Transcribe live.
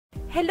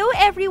Hello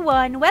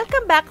everyone!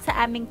 Welcome back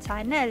sa aming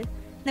channel.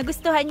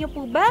 Nagustuhan niyo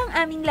po ba ang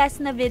aming last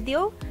na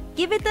video?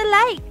 Give it a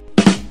like!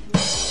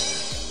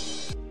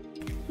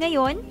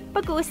 Ngayon,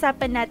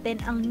 pag-uusapan natin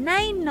ang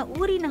 9 na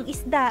uri ng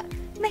isda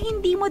na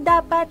hindi mo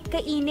dapat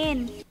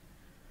kainin.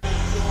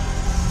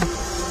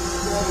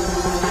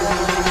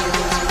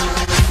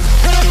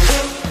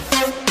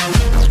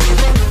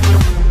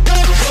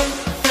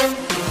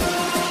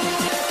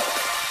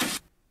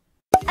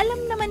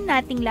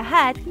 Nating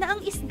lahat na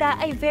ang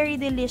isda ay very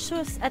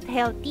delicious at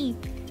healthy.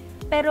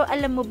 Pero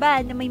alam mo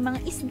ba na may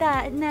mga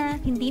isda na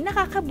hindi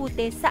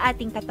nakakabuti sa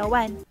ating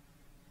katawan?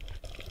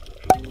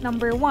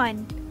 Number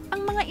 1,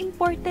 ang mga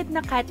imported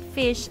na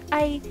catfish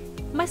ay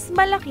mas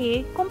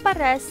malaki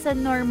kumpara sa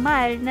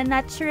normal na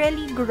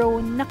naturally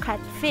grown na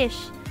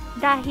catfish.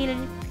 Dahil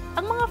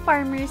ang mga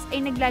farmers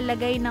ay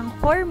naglalagay ng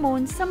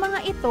hormones sa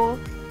mga ito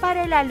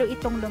para lalo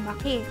itong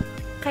lumaki.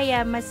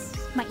 Kaya mas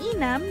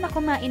mainam na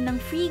kumain ng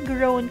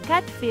free-grown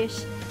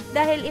catfish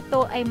dahil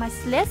ito ay mas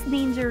less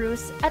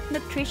dangerous at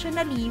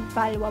nutritionally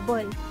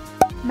valuable.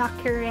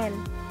 Mackerel.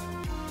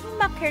 Ang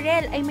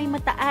mackerel ay may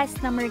mataas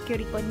na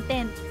mercury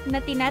content na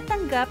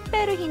tinatanggap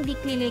pero hindi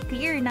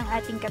clear ng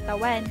ating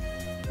katawan.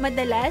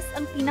 Madalas,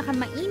 ang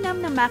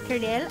pinakamainam na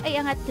mackerel ay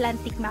ang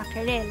Atlantic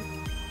mackerel.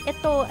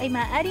 Ito ay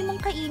maaari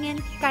mong kainin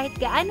kahit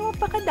gaano mo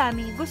pa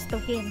kadami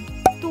gustuhin.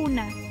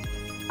 Tuna.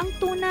 Ang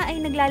tuna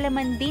ay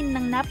naglalaman din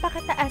ng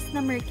napakataas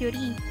na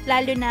mercury,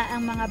 lalo na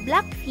ang mga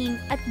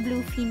blackfin at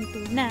bluefin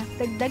tuna.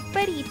 Dagdag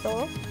pa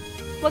rito,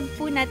 wag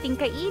po nating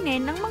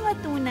kainin ng mga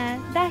tuna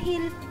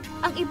dahil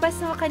ang iba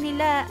sa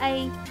kanila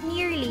ay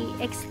nearly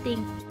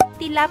extinct.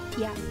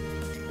 Tilapia.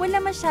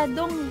 Wala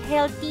masyadong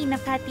healthy na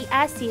fatty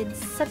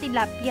acids sa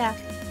tilapia,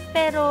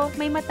 pero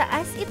may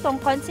mataas itong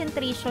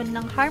concentration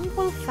ng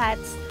harmful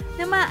fats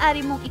na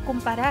maaari mong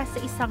ikumpara sa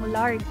isang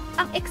lard.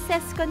 Ang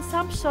excess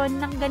consumption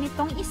ng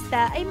ganitong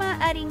isda ay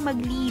maaaring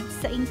mag-lead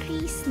sa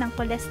increase ng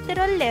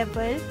cholesterol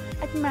level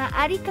at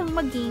maaari kang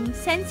maging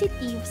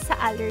sensitive sa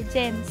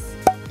allergens.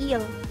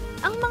 Eel.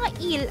 Ang mga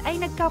eel ay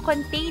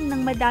nagka-contain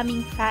ng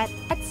madaming fat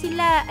at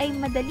sila ay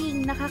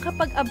madaling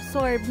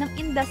nakakapag-absorb ng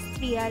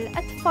industrial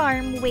at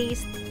farm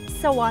waste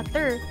sa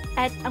water.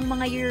 At ang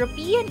mga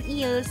European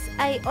eels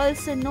ay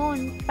also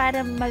known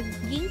para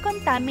maging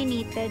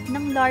contaminated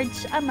ng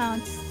large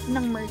amounts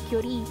ng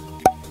mercury.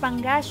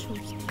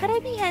 Pangasius.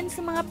 Karamihan sa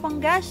mga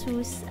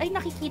pangasius ay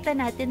nakikita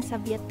natin sa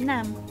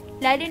Vietnam,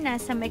 lalo na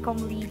sa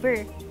Mekong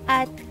River.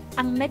 At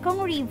ang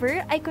Mekong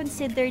River ay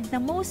considered the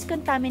most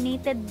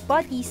contaminated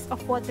bodies of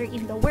water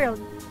in the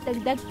world.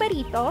 Dagdag pa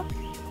rito,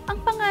 ang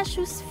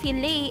pangasius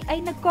fillet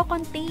ay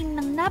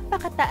nagko-contain ng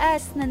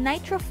napakataas na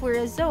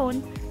nitrofurazone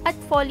at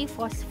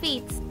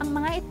polyphosphates.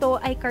 Ang mga ito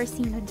ay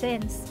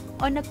carcinogens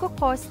o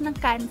nagkukos ng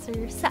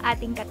cancer sa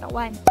ating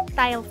katawan.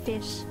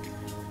 Tilefish.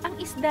 Ang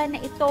isda na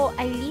ito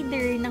ay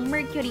leader ng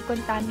mercury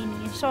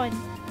contamination.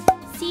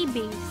 Sea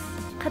bass.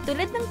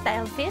 Katulad ng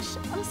tilefish,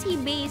 ang sea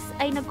bass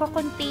ay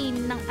nagko-contain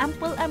ng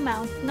ample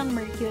amount ng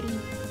mercury.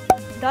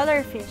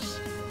 Dollarfish.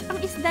 Ang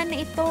isda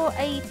na ito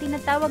ay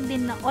tinatawag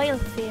din na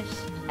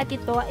oilfish at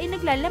ito ay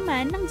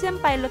naglalaman ng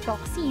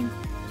gempylotoxin,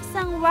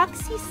 isang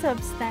waxy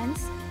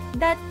substance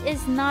that is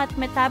not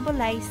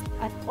metabolized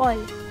at all.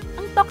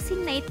 Ang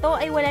toxin na ito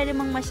ay wala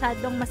namang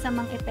masyadong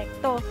masamang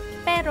epekto,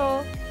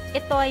 pero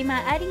ito ay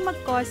maaaring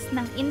mag-cause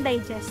ng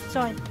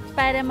indigestion.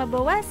 Para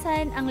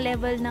mabawasan ang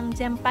level ng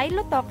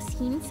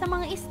gempylotoxin sa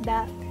mga isda,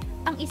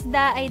 ang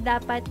isda ay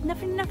dapat na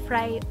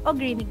fry o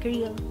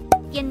grill.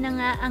 Yan na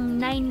nga ang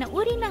 9 na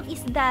uri ng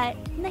isda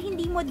na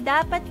hindi mo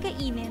dapat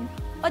kainin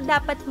o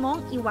dapat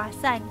mong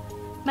iwasan.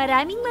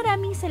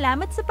 Maraming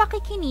salamat sa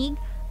pakikinig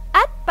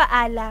at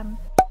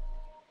paalam!